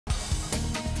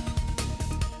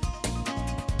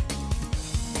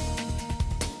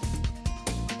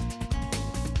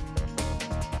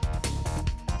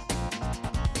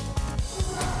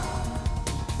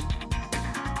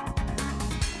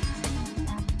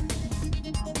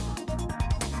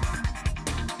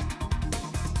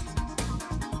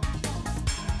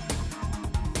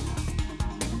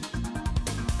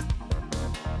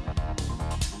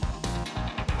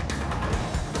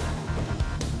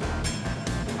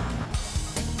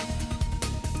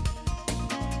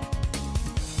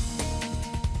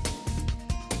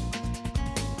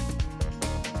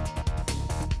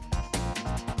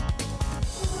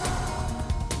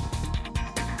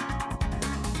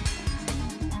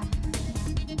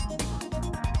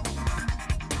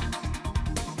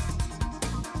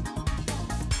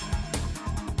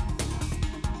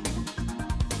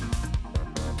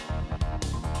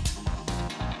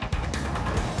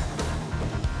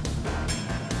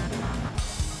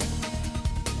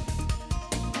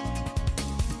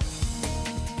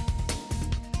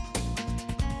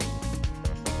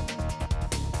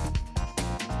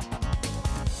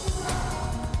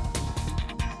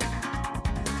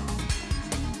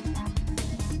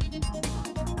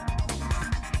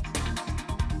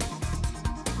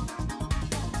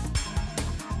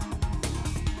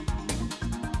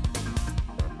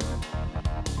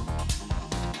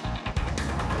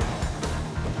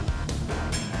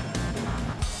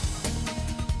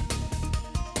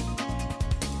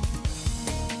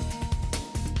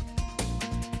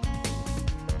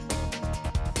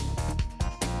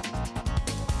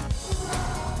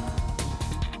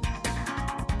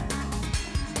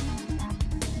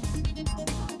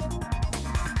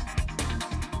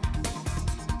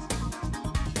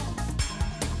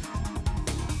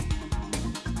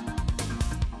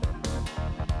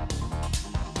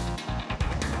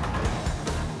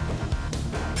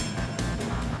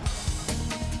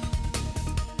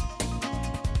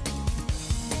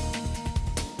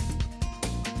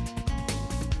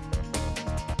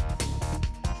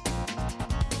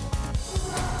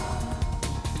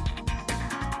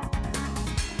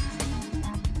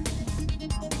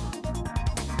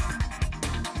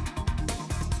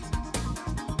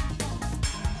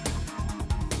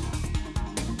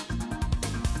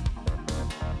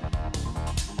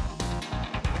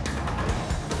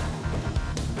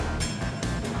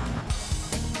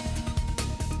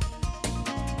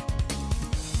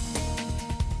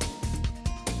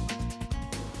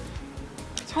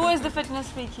Who is the fitness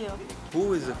freak here?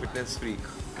 Who is the fitness freak?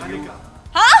 Kanika.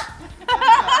 Huh?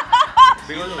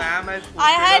 Because ma'am has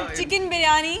I had chicken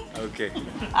biryani Okay.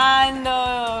 and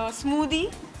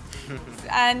smoothie.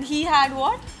 And he had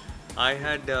what? I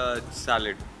had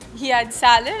salad. He had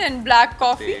salad and black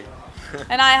coffee.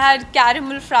 And I had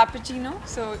caramel frappuccino.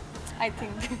 So I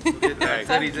think That's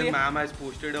the reason clear. ma'am has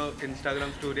posted a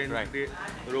Instagram story and Right. they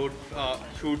wrote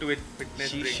shoot with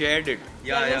fitness She break. shared it.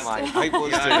 Yeah, Yes. yeah. I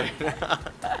posted Yeah.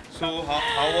 it. So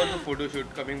how was the photo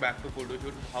shoot? Coming back to photo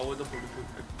shoot, how was the photo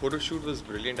shoot? Photo shoot was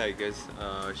brilliant, I guess.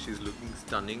 She's looking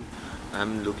stunning.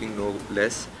 I'm looking no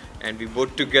less. And we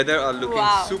both together are looking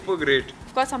Wow. super great.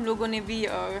 Of course हम लोगों ने भी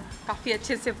काफ़ी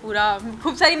अच्छे से पूरा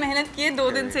खूब सारी मेहनत की है 2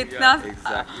 दिन से इतना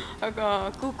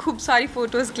exactly. खूब सारी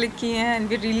photos click किए हैं and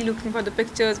we're really looking for the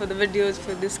pictures, for the videos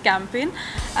for this campaign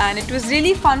and it was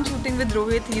really fun shooting with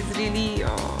Rohit. He's really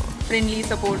friendly,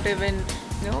 supportive and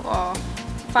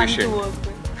fun Patient. to work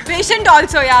with. Patient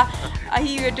also, yeah.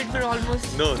 He waited for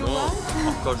almost No, 2 no, hours.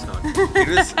 of course not. It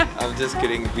was, I'm just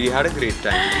kidding. We had a great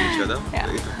time with each other. Yeah.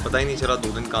 पता ही नहीं चला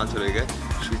 2 दिन कहाँ चले गए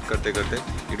shoot करते करते.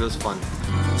 It was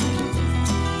fun.